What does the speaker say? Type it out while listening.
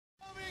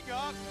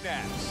Coming up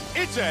next,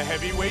 it's a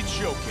heavyweight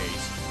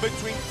showcase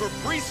between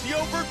Fabricio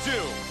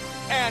Werdum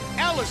and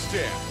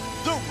Alistair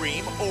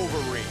Overeem.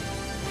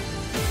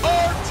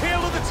 Our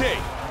tale of the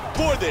tape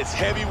for this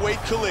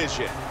heavyweight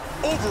collision.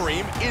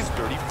 Overeem is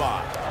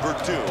 35,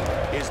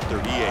 Werdum is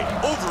 38.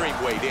 Overeem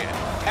weighed in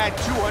at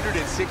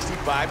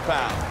 265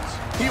 pounds.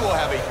 He will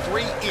have a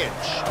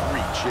 3-inch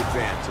reach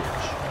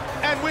advantage.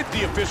 And with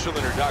the official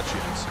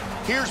introductions,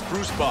 here's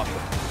Bruce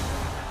Buffer.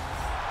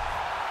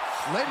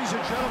 Ladies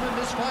and gentlemen,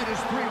 this fight is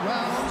 3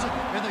 rounds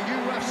in the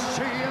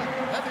UFC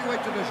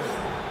heavyweight division.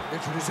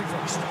 Introducing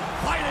first,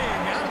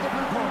 fighting out of the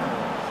blue corner.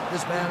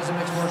 This man is a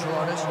mixed martial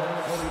artist,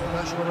 holding a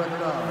professional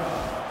record of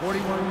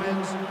 41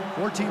 wins,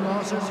 14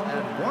 losses,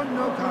 and 1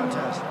 no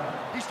contest.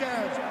 He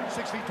stands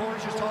 6 feet 4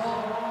 inches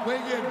tall,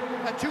 weighing in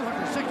at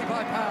 265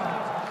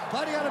 pounds.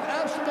 Fighting out of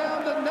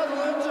Amsterdam, the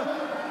Netherlands,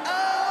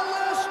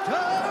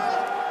 Alistair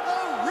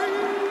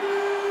Overeem.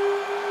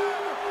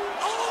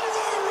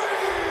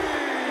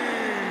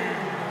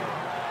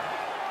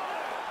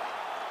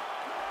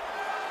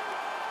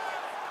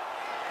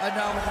 And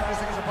now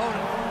introducing his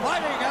opponent,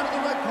 fighting out of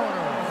the red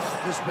corner.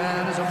 This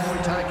man is a Muay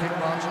Thai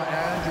kickboxer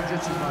and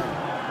jiu-jitsu fighter,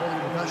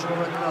 holding a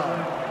professional record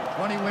of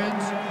 20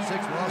 wins, 6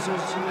 losses,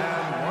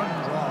 and 1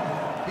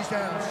 draw. He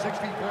stands 6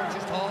 feet 4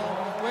 inches tall,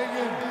 weighing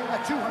in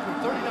at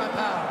 239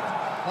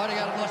 pounds. Fighting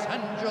out of Los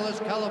Angeles,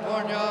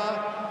 California,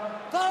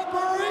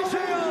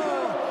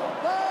 Fabricio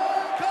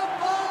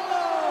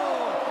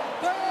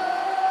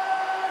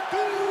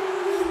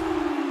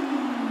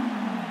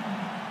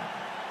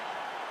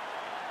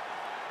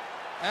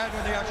And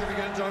when the action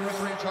begins, our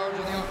referee in charge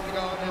of the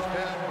octagon is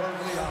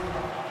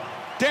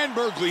Dan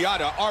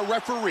Bergliotta, our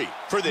referee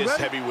for this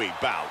heavyweight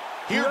bout.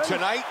 Here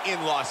tonight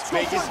in Las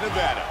Vegas,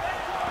 Nevada.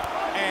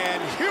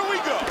 And here we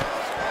go.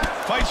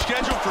 Fight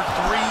scheduled for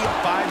 3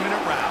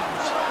 5-minute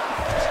rounds.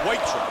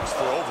 White trunks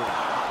for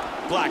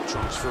Overeem, black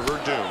trunks for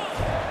Werdum.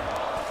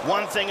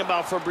 One thing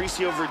about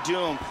Fabricio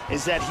Werdum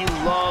is that he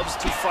loves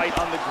to fight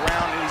on the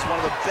ground, and he's one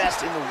of the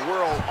best in the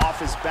world off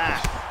his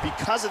back.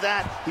 Because of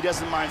that, he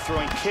doesn't mind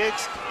throwing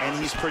kicks, and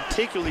he's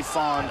particularly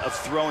fond of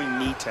throwing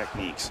knee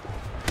techniques.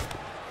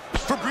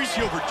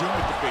 Fabricio Werdum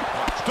with the big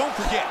punch. Don't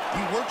forget,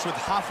 he works with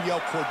Rafael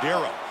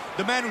Cordero,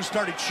 the man who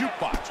started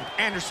Shootbox with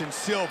Anderson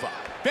Silva,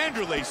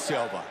 Vanderlei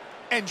Silva,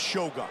 and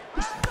Shogun.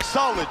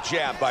 Solid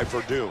jab by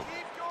Werdum.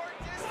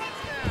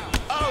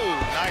 Oh,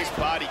 nice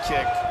body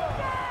kick.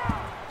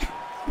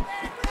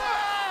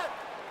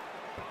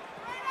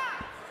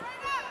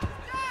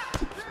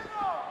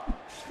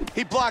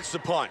 He blocks the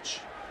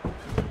punch.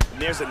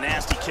 And there's a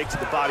nasty kick to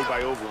the body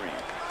by Overeem.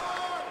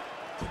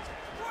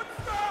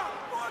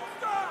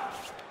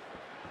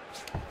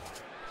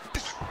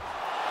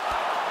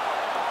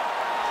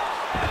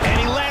 And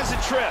he lands a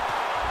trip.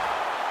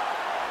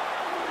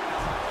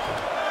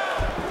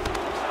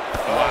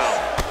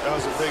 Wow, that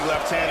was a big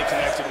left hand he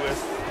connected with.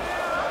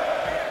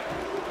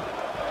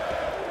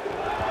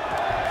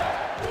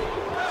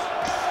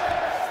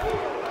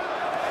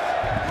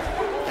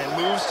 And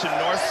moves to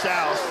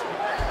north-south.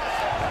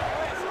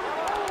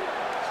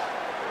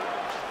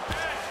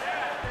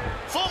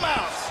 Full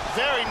mounts,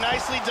 very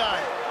nicely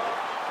done.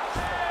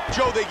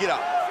 Joe, they get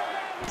up.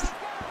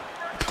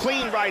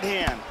 Clean right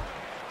hand.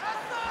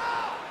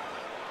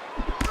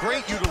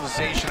 Great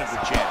utilization of the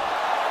jab.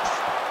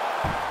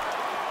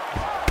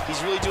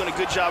 He's really doing a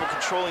good job of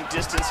controlling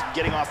distance and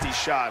getting off these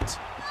shots.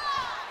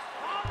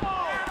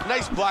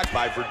 Nice block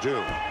by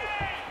Werdum.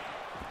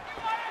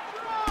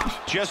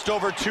 Just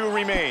over 2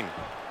 remain.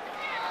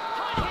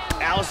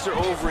 Alistair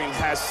Overeem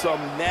has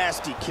some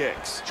nasty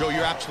kicks. Joe,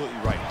 you're absolutely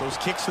right. Those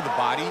kicks to the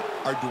body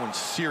are doing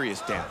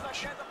serious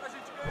damage.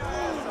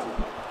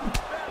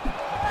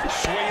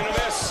 Swing and a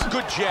miss.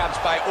 Good jabs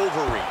by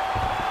Overeem.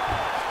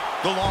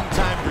 The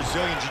longtime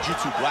Brazilian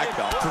Jiu-Jitsu black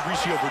belt,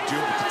 Fabricio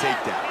Werdum with the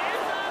takedown.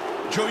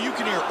 Joe, you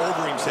can hear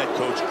Overeem's head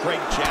coach,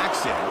 Greg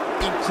Jackson,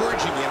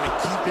 encouraging him to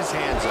keep his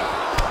hands up.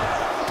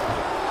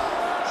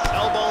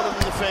 Elbowing him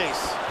in the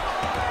face.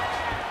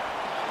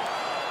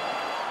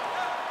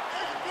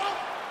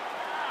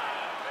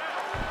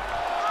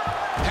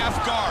 Half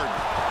guard.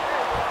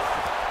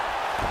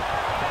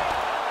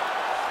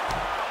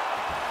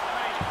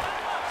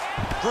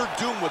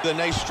 Werdum with a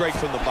nice strike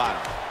from the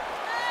bottom.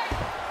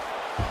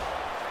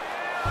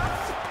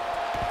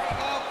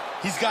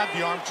 He's got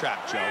the arm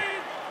trap, Joe.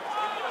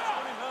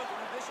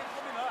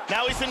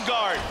 Now he's in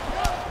guard.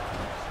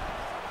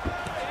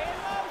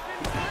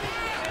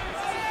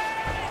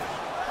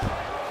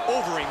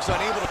 Overeem's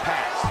unable to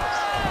pass.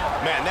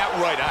 Man, that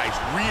right eye's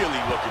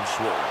really looking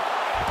swollen.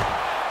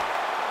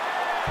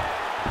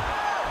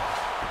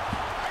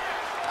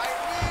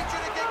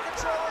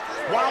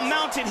 While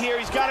mounted here,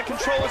 he's got to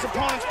control his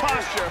opponent's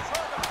posture.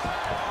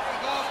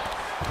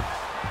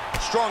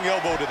 Strong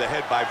elbow to the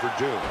head by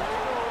Werdum.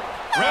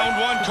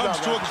 Round 1 comes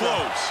to a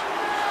close.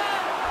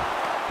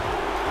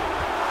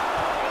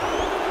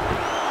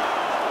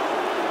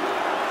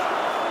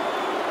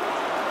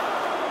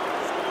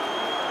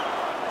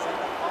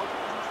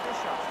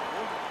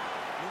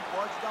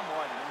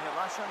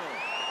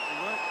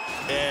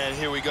 And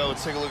here we we go.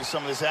 Let's take a look at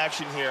some of this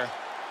action here.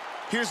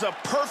 Here's a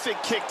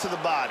perfect kick to the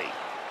body.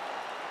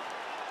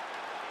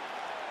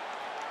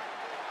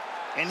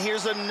 And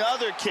here's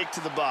another kick to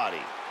the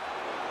body.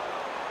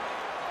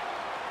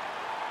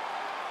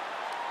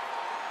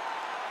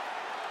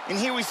 And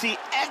here we see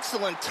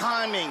excellent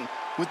timing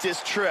with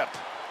this trip.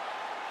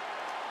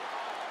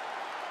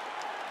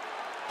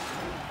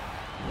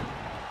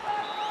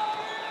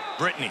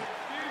 Brittany.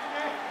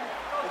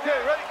 Okay,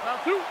 ready?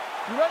 Round two.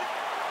 You ready?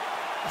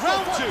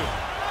 Round two.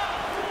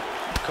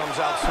 Comes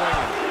out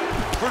swinging.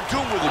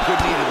 Werdum with a good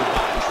knee to the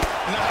body.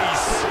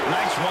 Nice.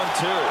 Nice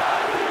 1-2.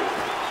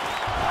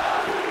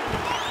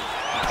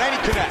 And he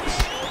connects.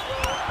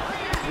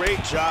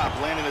 Great job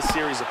landing a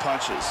series of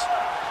punches.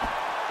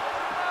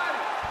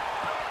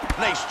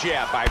 Nice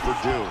jab by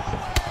Werdum.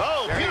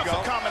 Oh, there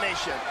beautiful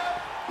combination.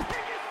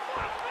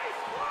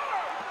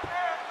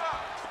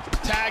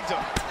 Tagged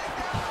him.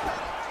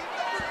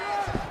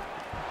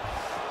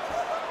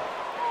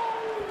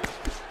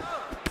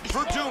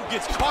 Werdum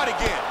gets caught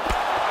again.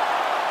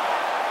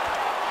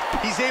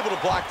 He's able to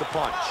block the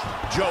punch.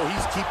 Joe,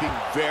 he's keeping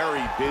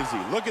very busy.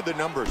 Look at the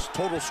numbers.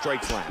 Total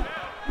strikes landed.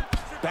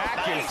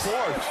 Back and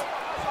forth.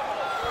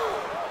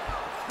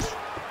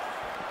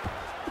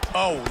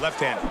 Oh, left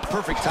hand.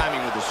 Perfect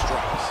timing with the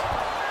strikes.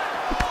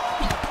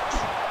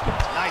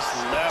 Nice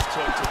left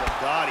hook to the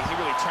body. He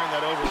really turned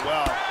that over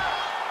well.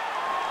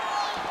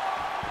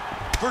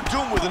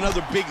 Werdum with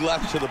another big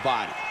left to the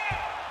body.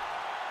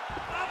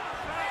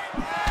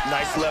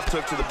 Nice left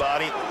hook to the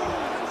body.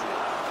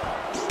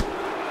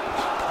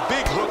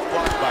 Big hook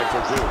blocked by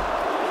Werdum.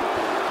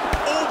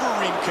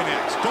 Overeem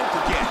connects. Don't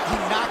forget, he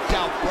knocked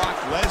out Brock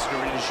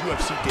Lesnar in his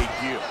UFC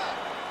debut.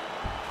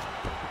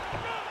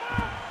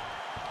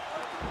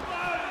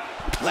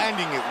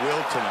 Landing at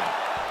will tonight.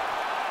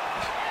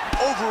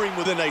 Overeem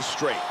with a nice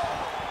straight.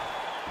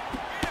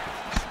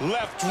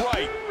 Left,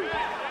 right.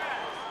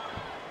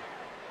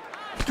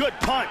 Good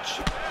punch.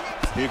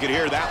 You could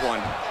hear that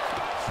one.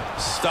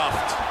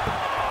 Stuffed.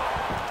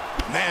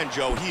 Man,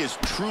 Joe, he is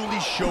truly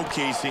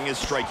showcasing his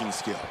striking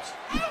skills.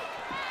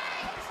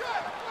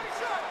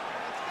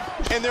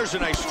 And there's a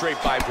nice straight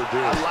by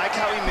Werdum. I like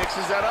how he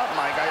mixes that up,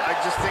 Mike. I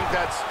just think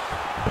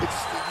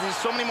there's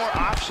so many more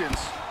options.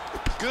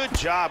 Good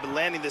job in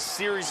landing this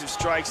series of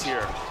strikes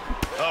here.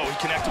 Oh, he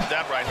connected with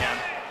that right hand.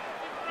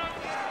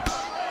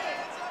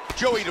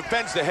 Joey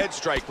defends the head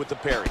strike with the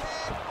parry.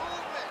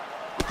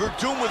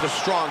 Werdum with a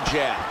strong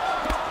jab.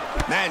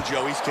 Man,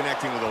 Joe, he's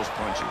connecting with those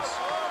punches.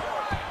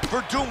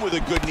 Werdum with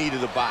a good knee to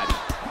the body.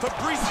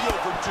 Fabricio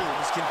Werdum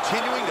is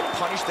continuing to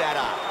punish that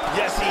eye.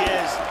 Yes, he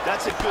is.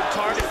 That's a good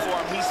target for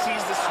him. He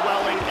sees the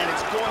swelling, and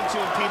it's going to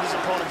impede his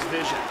opponent's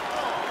vision.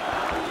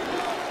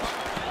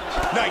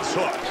 Nice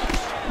hook.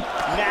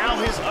 Now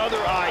his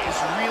other eye is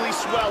really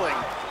swelling.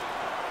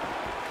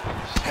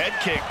 Head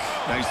kick.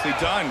 Nicely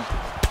done.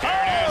 There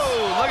it is.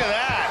 Oh, look at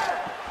that.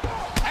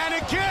 And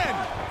again.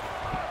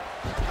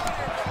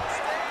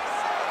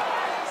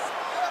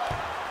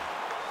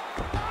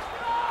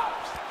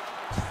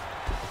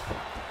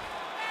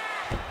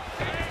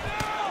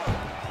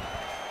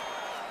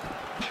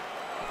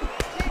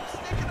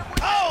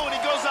 Oh, and he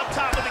goes up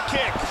top of the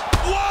kick.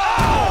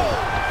 Whoa!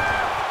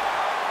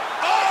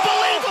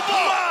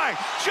 Unbelievable! My,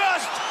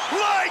 just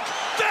like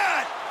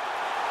that!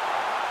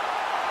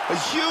 A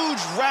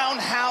huge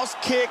roundhouse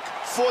kick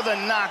for the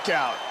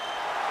knockout.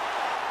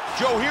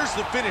 Joe, here's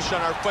the finish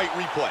on our fight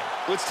replay.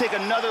 Let's take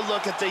another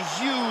look at the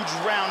huge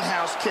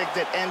roundhouse kick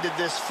that ended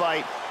this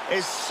fight.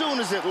 As soon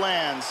as it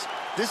lands,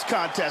 this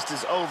contest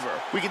is over.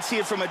 We can see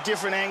it from a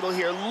different angle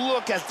here.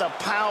 Look at the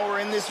power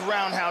in this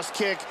roundhouse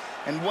kick.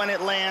 And when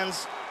it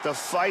lands, the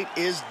fight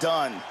is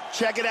done.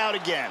 Check it out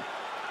again.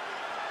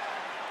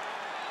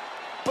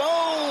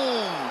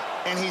 Boom!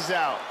 And he's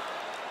out.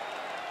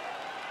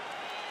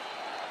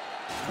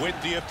 With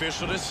the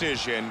official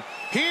decision,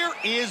 here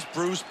is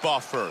Bruce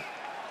Buffer.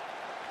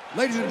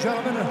 Ladies and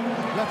gentlemen,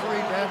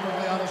 referee Dan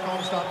Miragliano's called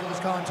a stop to this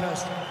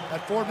contest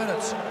at 4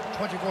 minutes,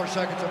 24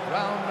 seconds of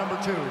round number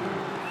 2.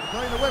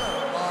 Declaring the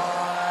winner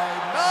by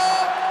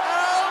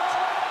knockout,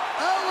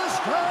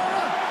 Alistair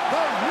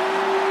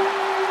Overeem.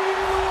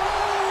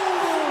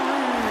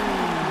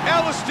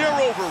 Alistair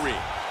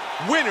Overeem,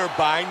 winner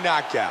by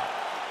knockout.